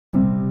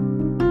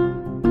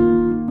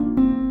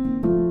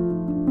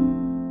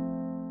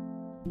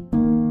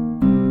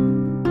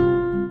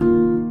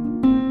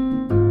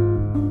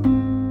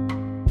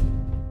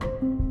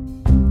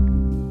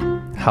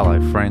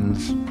Hello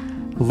friends,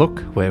 look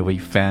where we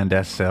found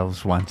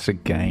ourselves once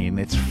again.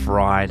 It's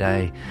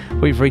Friday,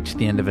 we've reached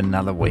the end of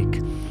another week,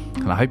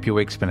 and I hope your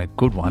week's been a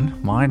good one.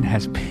 Mine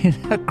has been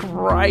a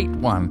great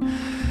one.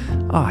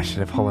 I should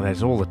have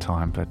holidays all the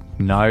time, but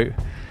no,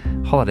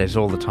 holidays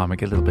all the time would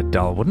get a little bit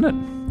dull, wouldn't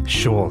it?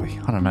 Surely,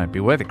 I don't know, it'd be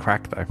worth a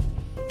crack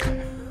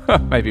though.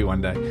 Maybe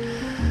one day.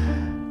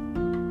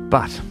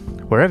 But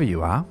wherever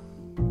you are,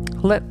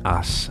 let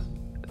us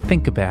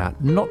think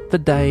about not the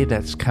day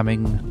that's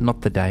coming,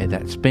 not the day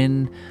that's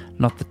been,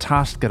 not the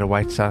task that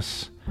awaits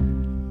us,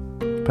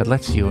 but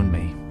let's you and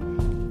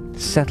me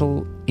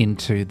settle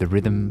into the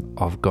rhythm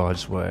of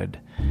God's Word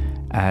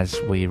as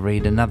we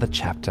read another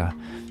chapter,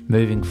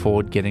 moving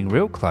forward, getting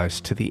real close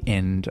to the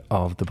end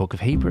of the book of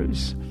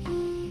Hebrews.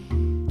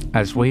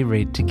 As we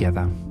read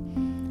together,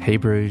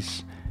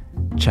 Hebrews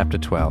chapter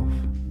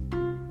 12.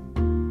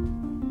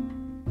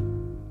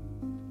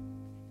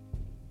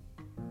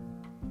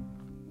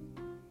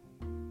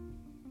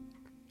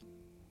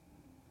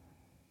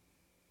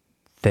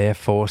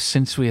 Therefore,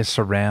 since we are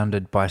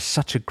surrounded by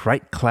such a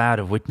great cloud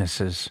of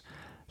witnesses,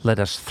 let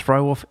us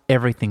throw off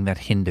everything that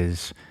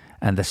hinders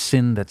and the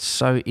sin that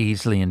so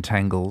easily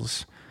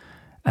entangles,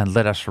 and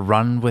let us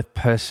run with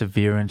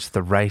perseverance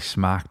the race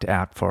marked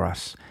out for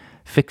us,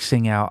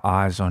 fixing our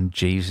eyes on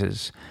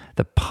Jesus,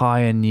 the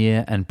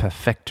pioneer and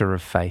perfecter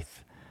of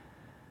faith.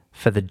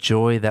 For the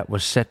joy that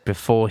was set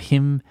before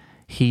him,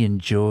 he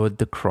endured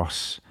the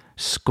cross,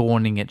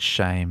 scorning its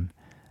shame,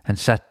 and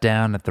sat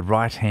down at the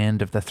right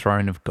hand of the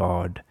throne of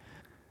God.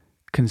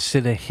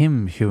 Consider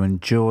him who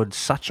endured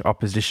such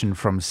opposition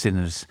from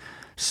sinners,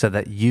 so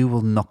that you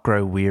will not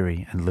grow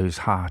weary and lose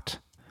heart.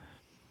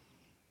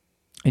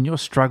 In your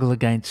struggle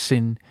against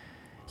sin,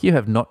 you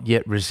have not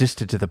yet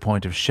resisted to the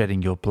point of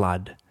shedding your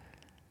blood.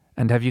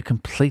 And have you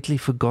completely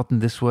forgotten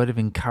this word of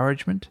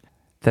encouragement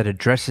that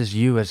addresses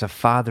you as a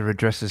father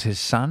addresses his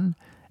son?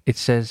 It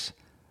says,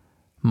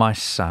 "My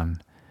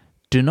son,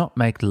 do not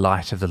make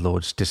light of the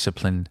Lord's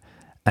discipline,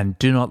 and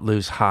do not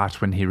lose heart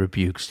when he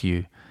rebukes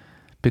you,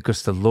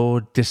 because the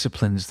Lord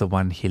disciplines the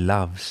one he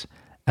loves,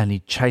 and he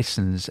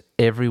chastens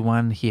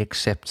everyone he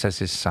accepts as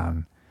his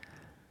son."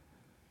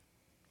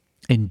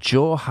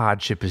 Endure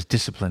hardship as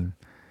discipline.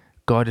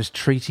 God is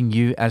treating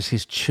you as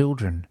his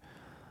children.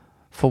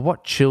 For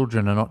what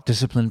children are not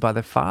disciplined by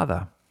their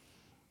father?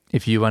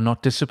 If you are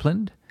not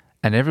disciplined,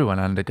 and everyone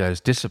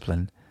undergoes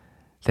discipline,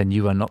 then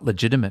you are not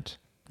legitimate,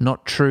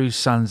 not true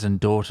sons and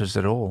daughters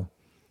at all.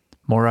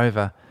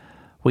 Moreover,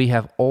 we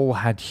have all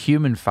had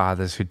human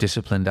fathers who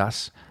disciplined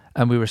us,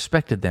 and we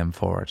respected them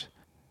for it.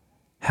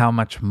 How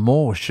much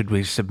more should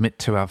we submit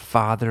to our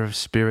Father of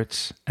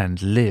spirits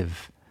and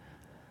live?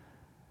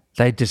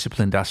 They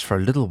disciplined us for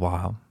a little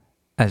while,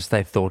 as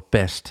they thought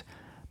best,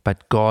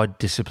 but God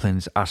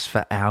disciplines us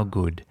for our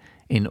good,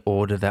 in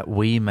order that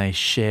we may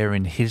share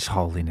in his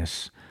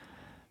holiness.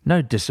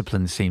 No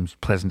discipline seems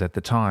pleasant at the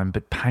time,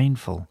 but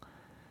painful.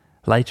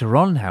 Later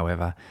on,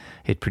 however,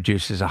 it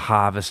produces a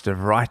harvest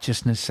of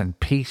righteousness and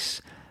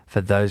peace for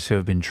those who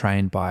have been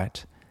trained by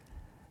it.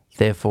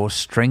 Therefore,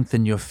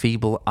 strengthen your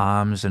feeble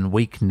arms and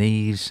weak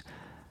knees.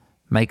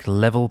 Make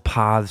level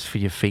paths for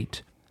your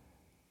feet,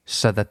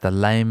 so that the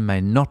lame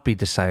may not be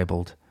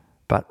disabled,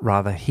 but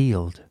rather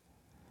healed.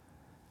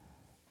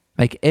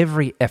 Make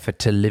every effort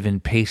to live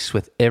in peace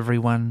with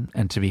everyone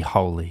and to be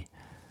holy.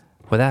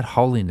 Without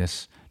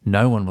holiness,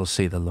 no one will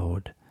see the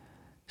Lord.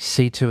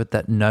 See to it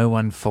that no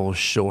one falls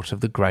short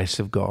of the grace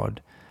of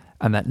God,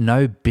 and that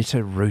no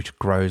bitter root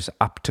grows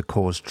up to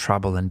cause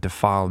trouble and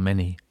defile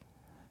many.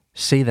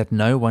 See that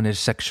no one is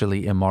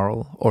sexually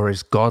immoral or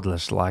is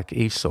godless like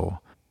Esau,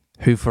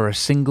 who for a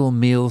single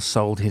meal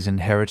sold his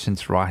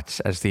inheritance rights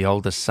as the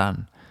oldest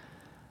son.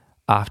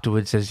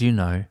 Afterwards, as you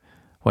know,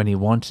 when he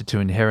wanted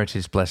to inherit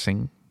his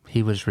blessing,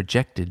 he was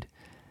rejected.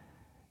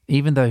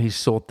 Even though he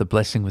sought the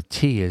blessing with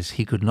tears,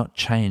 he could not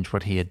change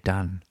what he had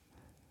done.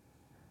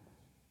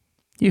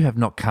 You have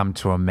not come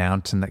to a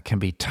mountain that can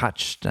be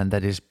touched and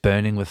that is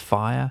burning with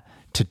fire,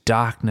 to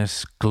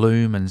darkness,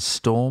 gloom, and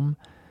storm,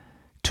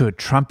 to a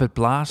trumpet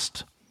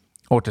blast,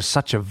 or to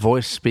such a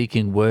voice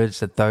speaking words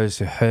that those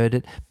who heard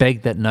it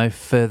begged that no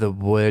further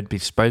word be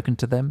spoken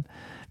to them,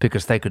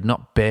 because they could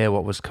not bear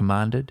what was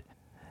commanded.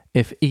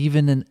 If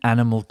even an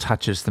animal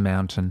touches the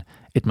mountain,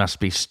 it must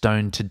be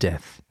stoned to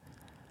death.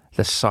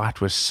 The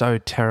sight was so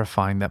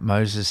terrifying that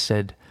Moses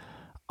said,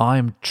 "I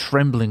am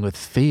trembling with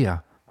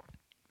fear."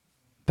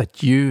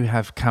 But you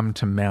have come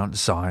to Mount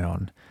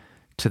Zion,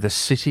 to the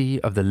city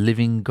of the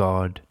living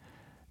God,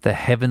 the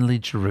heavenly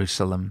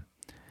Jerusalem.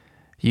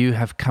 You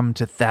have come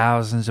to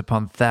thousands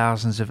upon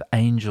thousands of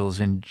angels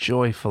in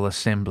joyful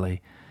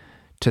assembly,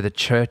 to the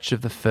church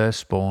of the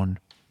firstborn,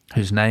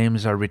 whose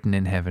names are written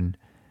in heaven.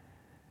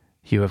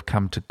 You have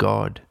come to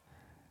God,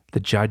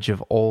 the judge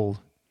of all,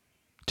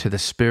 to the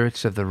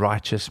spirits of the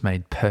righteous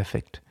made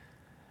perfect,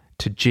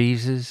 to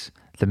Jesus,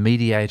 the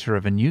mediator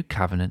of a new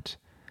covenant,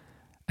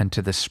 and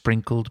to the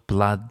sprinkled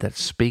blood that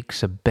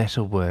speaks a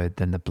better word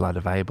than the blood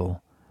of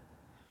Abel.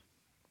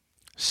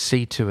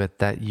 See to it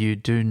that you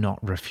do not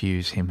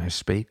refuse him who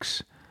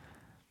speaks.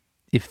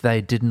 If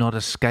they did not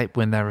escape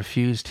when they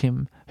refused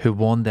him who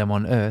warned them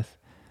on earth,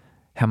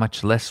 how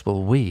much less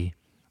will we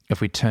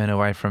if we turn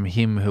away from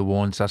him who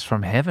warns us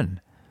from heaven?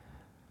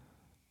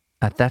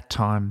 At that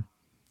time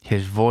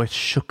his voice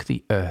shook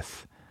the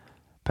earth,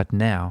 but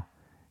now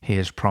he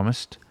has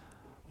promised,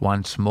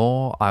 once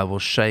more I will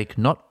shake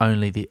not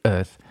only the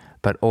earth,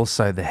 but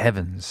also the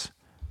heavens.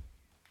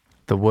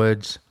 The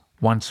words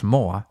once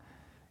more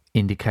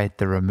indicate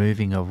the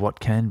removing of what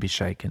can be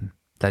shaken,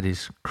 that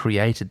is,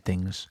 created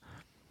things,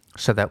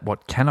 so that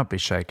what cannot be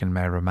shaken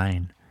may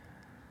remain.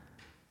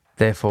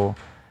 Therefore,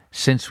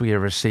 since we are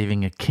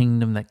receiving a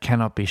kingdom that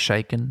cannot be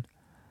shaken,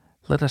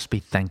 let us be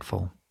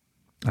thankful,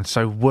 and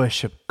so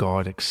worship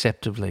God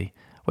acceptably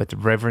with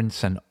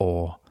reverence and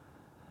awe,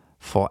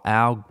 for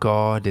our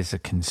God is a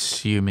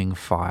consuming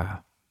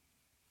fire.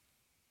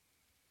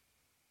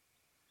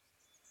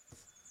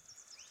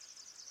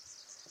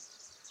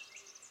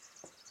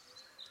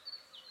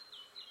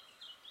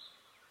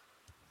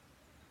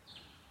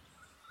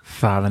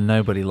 Father,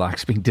 nobody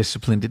likes being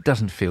disciplined. It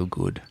doesn't feel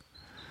good.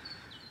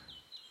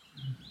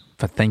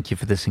 But thank you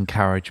for this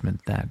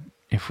encouragement that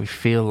if we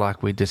feel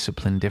like we're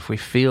disciplined, if we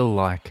feel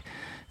like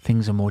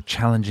things are more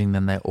challenging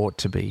than they ought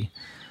to be,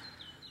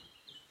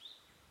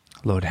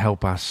 Lord,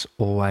 help us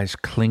always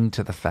cling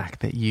to the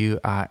fact that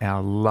you are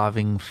our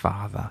loving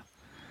Father,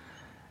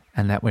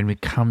 and that when we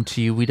come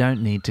to you, we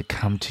don't need to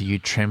come to you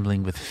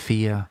trembling with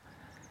fear,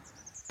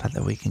 but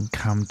that we can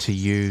come to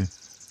you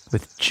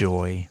with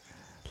joy,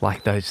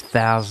 like those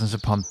thousands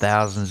upon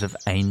thousands of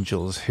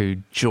angels who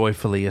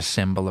joyfully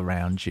assemble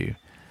around you.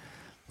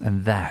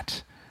 And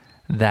that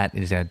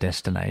is our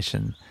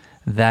destination.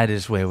 That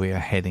is where we are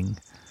heading,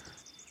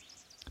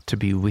 to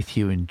be with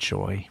you in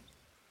joy.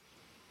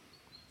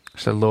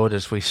 So Lord,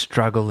 as we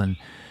struggle and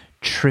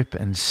trip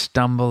and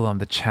stumble on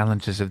the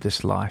challenges of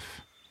this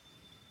life,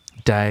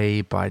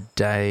 day by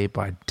day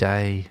by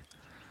day,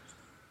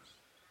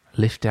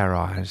 lift our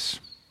eyes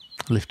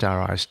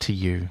to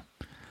you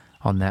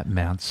on that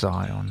Mount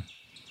Zion,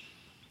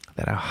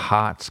 that our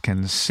hearts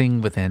can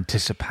sing with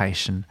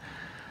anticipation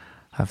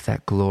of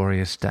that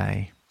glorious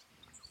day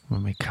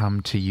when we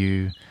come to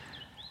you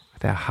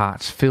with our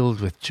hearts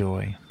filled with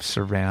joy,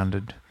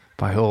 surrounded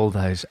by all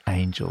those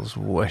angels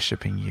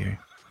worshipping you.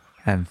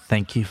 And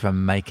thank you for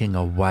making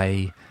a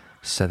way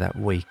so that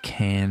we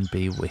can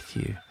be with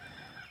you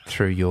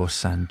through your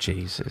Son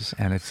Jesus.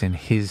 And it's in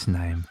his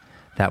name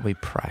that we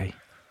pray.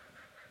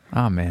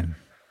 Amen.